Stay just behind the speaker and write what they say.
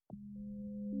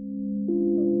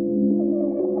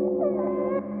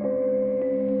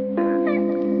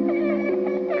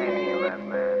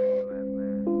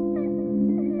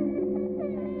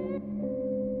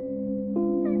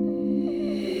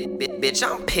bitch,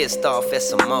 I'm pissed off at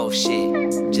some more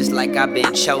shit. Just like I've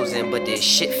been chosen, but this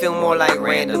shit feel more like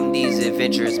random. These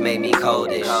adventures made me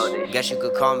coldish. Guess you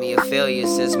could call me a failure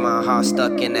since my heart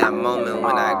stuck in that moment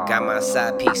when I got my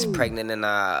side piece pregnant and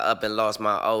I up and lost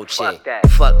my old chick.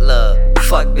 Fuck love,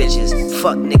 fuck bitches,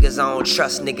 fuck niggas, I don't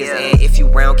trust niggas. And if you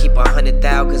round, keep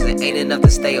 100,000, cause it ain't enough to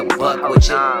stay a buck with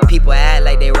you. People act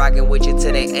like they rockin' with you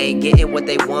till they ain't getting what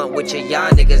they want with you. Y'all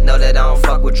niggas know that I don't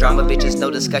fuck with drama, bitches, no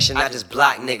discussion, I just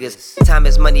block niggas. Time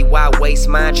is money, why waste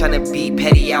mine? Tryna be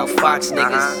petty, out fox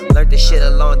niggas. Learned this shit a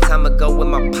long time ago when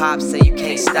my pops say you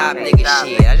can't stop nigga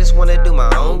shit. I just wanna do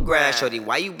my own grind, shorty,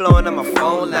 why you blowing up my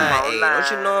phone line? Ay,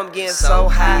 don't you know I'm getting so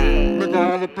high? Nigga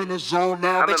all up in the zone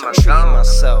now. Bitch, I'm treating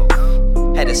myself.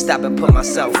 Had to stop and put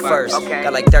myself first.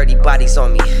 Got like 30 bodies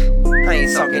on me. I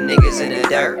ain't talking niggas in the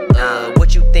dirt.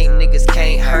 What you think niggas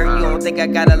can't hurt? You don't think I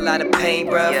got a lot of pain,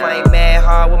 bruh? If I ain't mad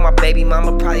hard with my baby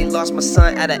mama, probably lost my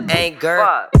son out of anger.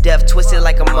 Death twisted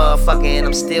like a motherfucker, and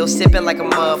I'm still sipping like a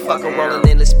motherfucker. Rolling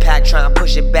in this pack, trying to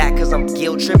push it back, cause I'm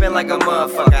guilt tripping like a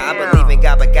motherfucker. I believe in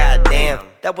God, but goddamn,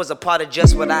 that was a part of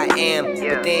just what I am.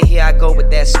 But then here I go with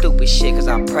that stupid shit, cause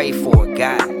I pray for it,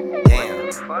 goddamn.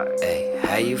 Hey,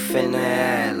 how you finna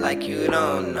act like you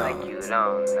don't know?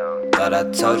 Thought I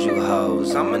told you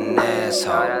hoes, I'm an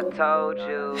asshole.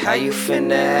 How you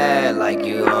finna act like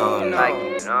you don't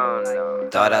know?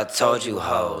 Thought I told you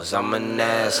hoes, I'm an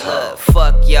asshole.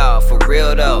 Fuck y'all, for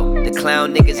real though. The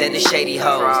clown niggas and the shady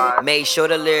hoes. Made sure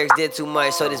the lyrics did too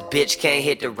much so this bitch can't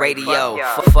hit the radio.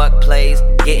 Fuck plays,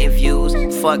 getting views.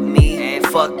 Fuck me,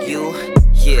 fuck you.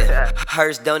 Yeah,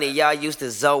 hers don't it, y'all used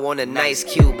to Zoe on a nice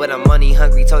cue. But I'm money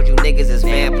hungry, told you niggas is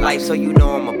vamp life, so you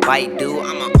know I'm a bite dude.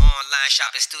 I'm a online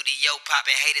shopping studio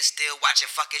popping, haters still watching,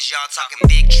 fuckers y'all talking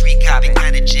big tree copping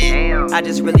kinda jam. I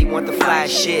just really want the fly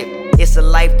shit. It's a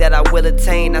life that I will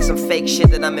attain, not some fake shit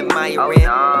that I'm admiring.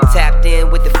 I'm tapped in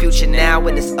with the future now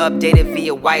and it's updated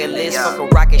via wireless. Fuck a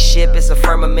rocket ship, it's a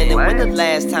firmament. And when the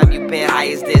last time you been high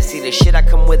as this? See, the shit I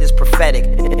come with is prophetic,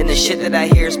 and the shit that I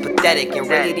hear is pathetic. And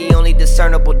really the only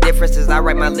discernible difference is I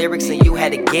write my lyrics and you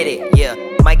had to get it. Yeah,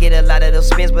 might get a lot of those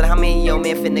spins, but how many of your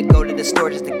men finna go to the store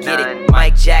just to get it?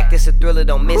 Mike Jack, this a thriller,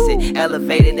 don't miss it.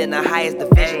 Elevated in the highest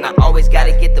division, I always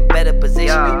gotta get the better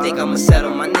position. You think I'ma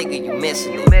settle, my nigga, you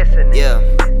missing it. Yeah.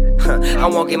 I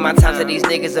won't give my time to these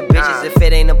niggas or bitches. If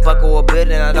it ain't a buck or a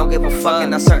building, I don't give a fuck,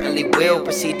 and I certainly will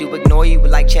proceed to ignore you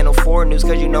like Channel 4 News,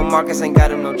 cause you know Marcus ain't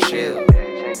got him no chill.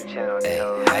 Hey,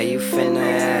 how you finna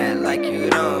act like you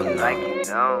don't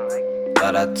know?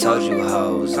 Thought I told you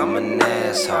hoes, I'm an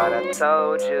asshole.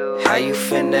 How you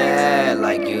finna act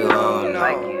like you don't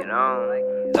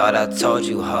know? Thought I told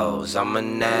you hoes, I'm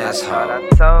an asshole.